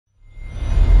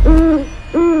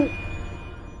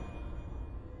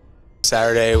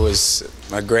Saturday was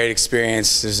a great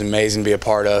experience. It was amazing to be a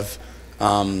part of.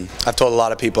 I've told a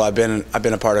lot of people I've been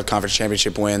a part of conference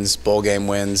championship wins, bowl game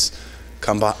wins,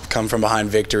 come from behind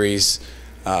victories,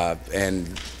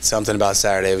 and something about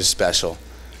Saturday was special.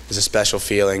 It was a special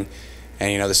feeling, and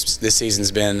you know this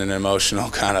season's been an emotional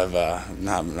kind of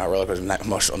not roller coaster,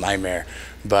 emotional nightmare.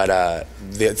 But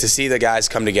to see the guys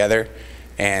come together,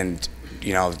 and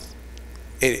you know.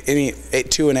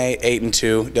 2-8,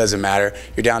 8-2, doesn't matter.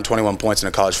 You're down 21 points in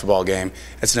a college football game.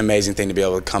 It's an amazing thing to be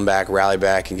able to come back, rally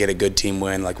back, and get a good team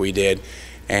win like we did.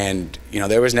 And you know,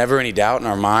 there was never any doubt in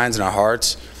our minds and our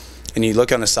hearts. And you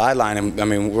look on the sideline, and I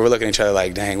mean, we were looking at each other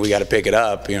like, dang, we got to pick it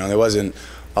up. You know, there wasn't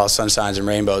all sunshines and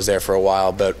rainbows there for a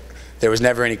while, but there was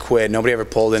never any quit. Nobody ever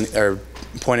pulled in or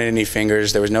pointed any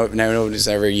fingers. There was nobody was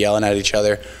ever yelling at each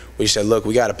other. We said, look,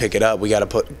 we got to pick it up. We got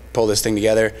to pull this thing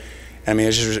together. I mean,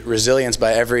 there's just resilience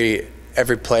by every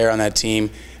player on that team,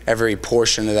 every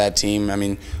portion of that team. I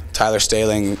mean, Tyler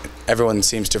Staling, everyone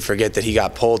seems to forget that he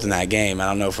got pulled in that game. I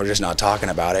don't know if we're just not talking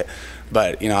about it.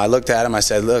 But, you know, I looked at him, I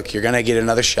said, look, you're going to get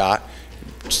another shot.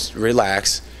 Just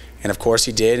relax. And, of course,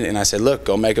 he did. And I said, look,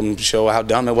 go make him show how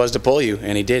dumb it was to pull you.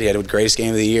 And he did. He had the greatest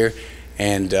game of the year.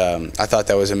 And I thought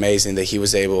that was amazing that he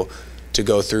was able to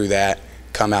go through that,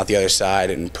 come out the other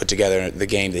side, and put together the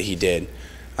game that he did.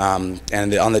 And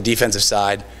on the defensive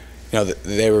side, you know,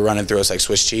 they were running through us like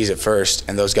Swiss cheese at first,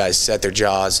 and those guys set their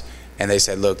jaws, and they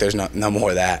said, look, there's no more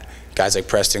of that. Guys like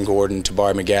Preston Gordon,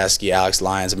 Tabari McGaskey, Alex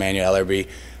Lyons, Emmanuel Ellerby,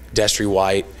 Destry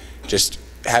White, just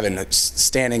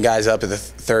standing guys up at the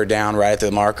third down right at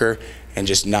the marker and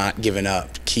just not giving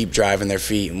up, keep driving their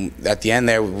feet. And at the end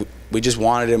there, we just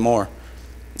wanted it more.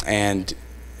 And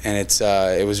it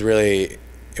was really,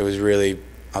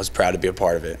 I was proud to be a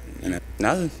part of it.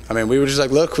 Nothing. I mean, we were just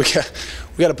like, look, we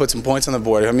got to put some points on the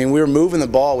board. I mean, we were moving the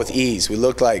ball with ease. We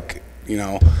looked like, you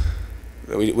know,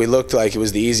 we looked like it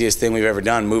was the easiest thing we've ever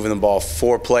done. Moving the ball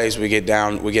 4 plays, we get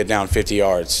down 50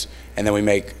 yards, and then we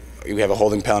have a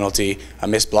holding penalty, a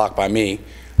missed block by me,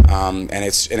 and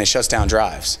it shuts down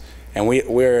drives. And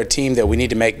we're a team that we need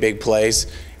to make big plays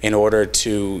in order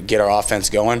to get our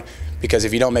offense going. Because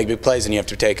if you don't make big plays, then you have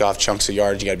to take off chunks of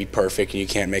yards. You got to be perfect, and you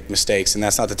can't make mistakes. And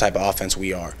that's not the type of offense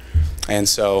we are. And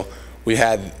so we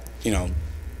had, you know,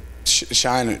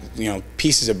 shine, you know,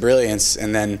 pieces of brilliance,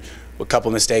 and then a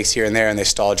couple mistakes here and there, and they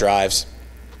stall drives,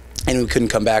 and we couldn't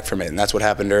come back from it. And that's what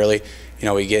happened early. You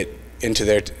know, we get into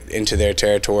their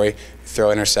territory, throw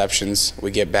interceptions, we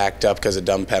get backed up because of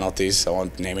dumb penalties. I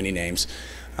won't name any names,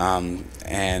 and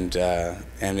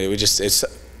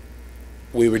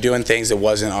we were doing things that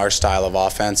wasn't our style of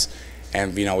offense,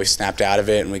 and you know, we snapped out of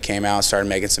it, and we came out and started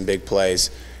making some big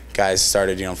plays. Guys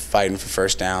started, you know, fighting for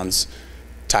first downs.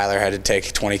 Tyler had to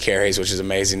take 20 carries, which is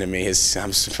amazing to me.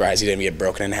 I'm surprised he didn't get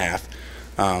broken in half.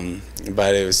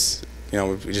 But it was, you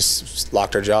know, we just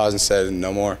locked our jaws and said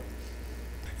no more.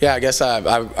 Yeah, I guess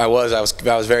I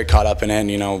was very caught up in it.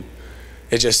 And, you know,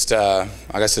 it just I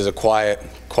guess it was a quiet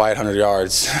 100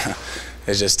 yards.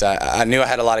 It's just I knew I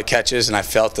had a lot of catches, and I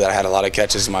felt that I had a lot of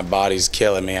catches, and my body's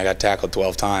killing me. I got tackled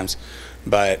 12 times,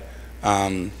 but I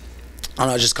don't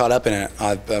know, I was just caught up in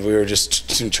it. We were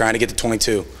just trying to get to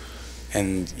 22,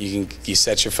 and you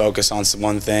set your focus on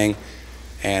one thing,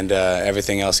 and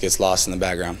everything else gets lost in the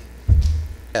background.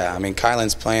 Yeah, I mean,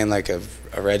 Kylan's playing like a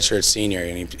redshirt senior,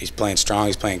 and he's playing strong.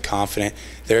 He's playing confident.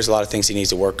 There's a lot of things he needs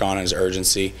to work on in his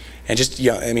urgency, and just,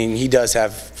 you know, I mean, he does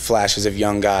have flashes of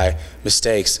young guy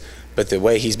mistakes. But the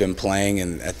way he's been playing,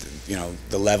 and at you know,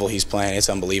 the level he's playing, it's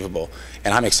unbelievable.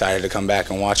 And I'm excited to come back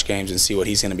and watch games and see what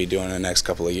he's going to be doing in the next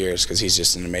couple of years, because he's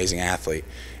just an amazing athlete.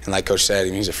 And like Coach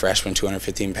said, he's a freshman,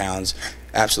 215 pounds.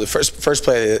 Absolutely, first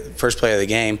play of the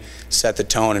game, set the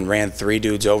tone and ran 3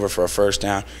 dudes over for a first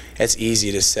down. It's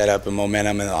easy to set up a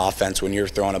momentum in the offense when you're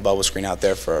throwing a bubble screen out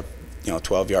there for a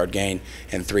 12-yard gain,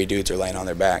 and 3 dudes are laying on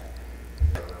their back.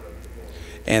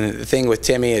 And the thing with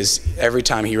Timmy is every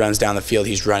time he runs down the field,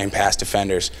 he's running past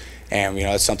defenders. And, you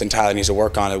know, it's something Tyler needs to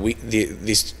work on.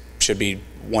 These should be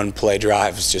one-play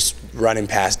drives, just running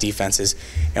past defenses,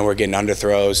 and we're getting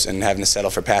underthrows and having to settle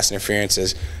for pass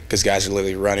interferences because guys are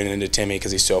literally running into Timmy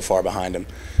because he's so far behind him.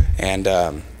 And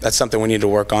that's something we need to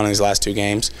work on in these last 2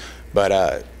 games.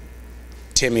 But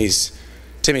Timmy's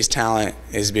talent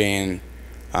is being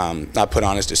not put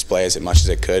on his display as much as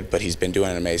it could, but he's been doing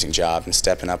an amazing job and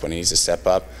stepping up when he needs to step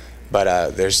up.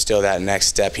 But there's still that next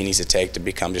step he needs to take to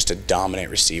become just a dominant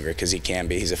receiver, because he can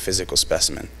be. He's a physical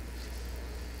specimen.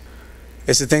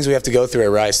 It's the things we have to go through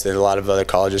at Rice that a lot of other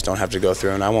colleges don't have to go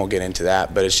through, and I won't get into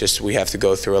that, but it's just we have to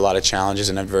go through a lot of challenges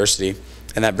and adversity,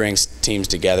 and that brings teams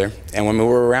together. And when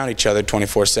we're around each other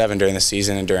 24/7 during the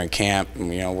season and during camp,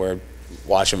 you know, we're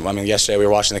watching. I mean, yesterday we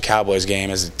were watching the Cowboys game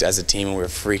as a team, and we were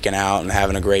freaking out and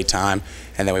having a great time.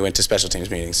 And then we went to special teams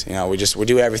meetings. You know, we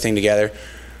do everything together.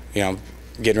 You know,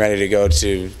 getting ready to go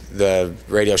to the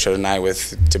radio show tonight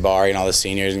with Tabari and all the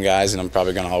seniors and guys, and I'm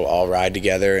probably going to all ride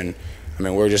together. And I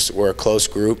mean, we're a close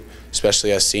group,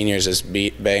 especially us seniors, just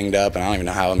banged up, and I don't even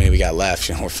know how many we got left.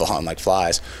 You know, we're falling like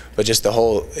flies. But just the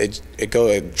whole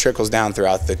it trickles down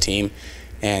throughout the team,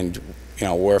 and you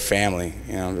know, we're a family.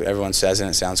 You know, everyone says it,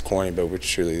 and it sounds corny, but we're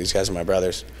truly, these guys are my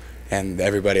brothers, and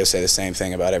everybody will say the same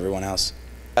thing about everyone else.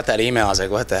 Got that email, I was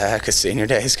like, what the heck? Is senior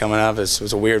day is coming up? It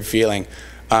was a weird feeling.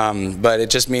 But it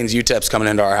just means UTEP's coming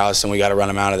into our house, and we got to run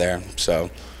them out of there. So,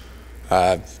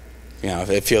 you know,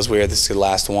 it feels weird. This is the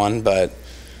last one, but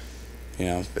you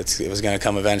know, it was going to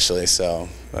come eventually. So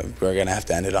we're going to have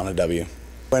to end it on a W.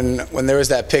 When there was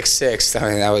that pick six, I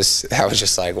mean, that was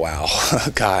just like, wow,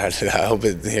 God. I hope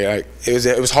it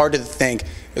was hard to think.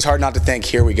 It was hard not to think,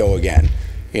 here we go again.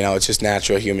 You know, it's just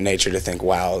natural human nature to think,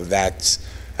 wow, that's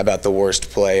about the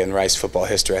worst play in Rice football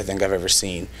history I think I've ever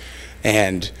seen.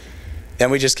 And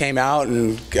then we just came out,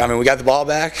 and I mean, we got the ball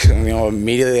back, you know,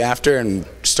 immediately after, and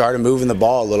started moving the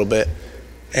ball a little bit.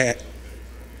 And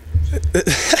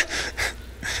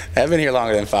I've been here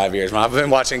longer than 5 years. I've been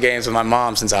watching games with my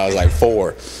mom since I was like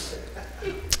 4.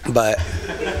 But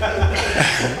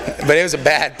it was a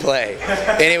bad play,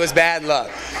 and it was bad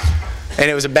luck. And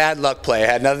it was a bad luck play. It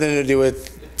had nothing to do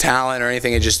with talent or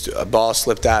anything. It just, a ball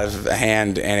slipped out of the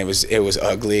hand, and it was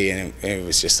ugly, and it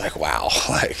was just like, wow.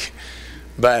 Like,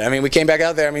 but I mean, we came back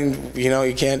out there. I mean, you know,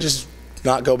 you can't just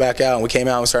not go back out. And we came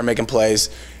out and started making plays,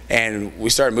 and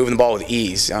we started moving the ball with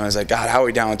ease. And I was like, God, how are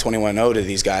we down 21-0 to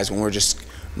these guys when we're just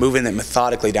moving it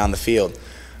methodically down the field?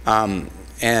 And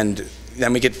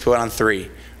then we get put on 3,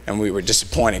 and we were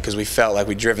disappointed because we felt like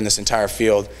we'd driven this entire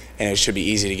field, and it should be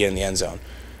easy to get in the end zone.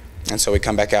 And so we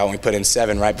come back out and we put in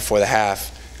 7 right before the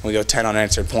half, and we go 10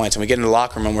 unanswered points, and we get in the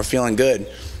locker room and we're feeling good.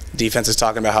 Defense is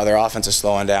talking about how their offense is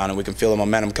slowing down, and we can feel the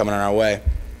momentum coming on our way.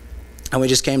 And we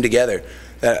just came together.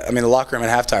 I mean, the locker room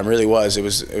at halftime really was. It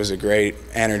was a great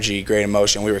energy, great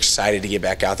emotion. We were excited to get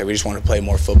back out there. We just wanted to play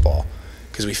more football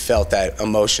because we felt that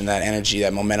emotion, that energy,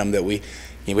 that momentum that we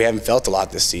haven't felt a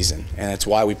lot this season, and that's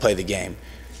why we play the game.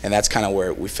 And that's kind of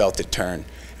where we felt it turn.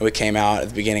 And we came out at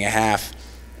the beginning of half,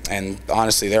 and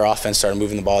honestly, their offense started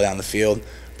moving the ball down the field.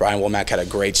 Brian Womack had a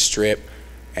great strip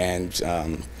and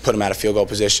put him out of field goal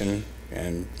position,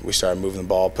 and we started moving the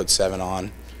ball, put 7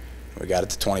 on. We got it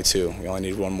to 22. We only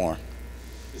need 1 more.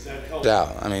 Is that help?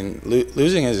 Yeah, I mean,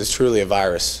 losing is truly a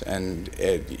virus, and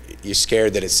you're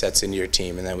scared that it sets into your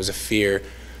team, and that was a fear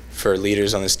for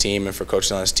leaders on this team and for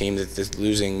coaches on this team, that this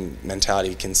losing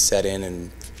mentality can set in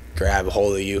and grab a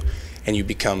hold of you, and you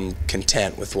become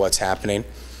content with what's happening.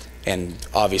 And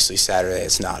obviously Saturday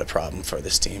it's not a problem for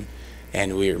this team,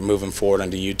 and we're moving forward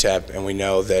onto UTEP, and we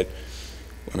know that,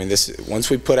 I mean, once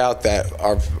we put out that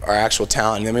our actual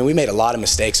talent, I mean, we made a lot of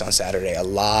mistakes on Saturday, a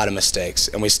lot of mistakes,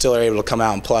 and we still are able to come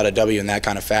out and pull out a W in that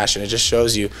kind of fashion. It just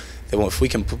shows you that if we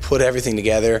can put everything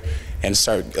together and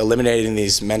start eliminating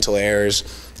these mental errors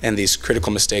and these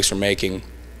critical mistakes we're making,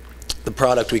 the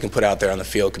product we can put out there on the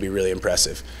field could be really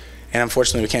impressive. And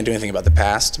unfortunately, we can't do anything about the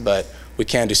past, but we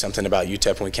can do something about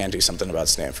UTEP, and we can do something about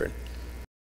Stanford.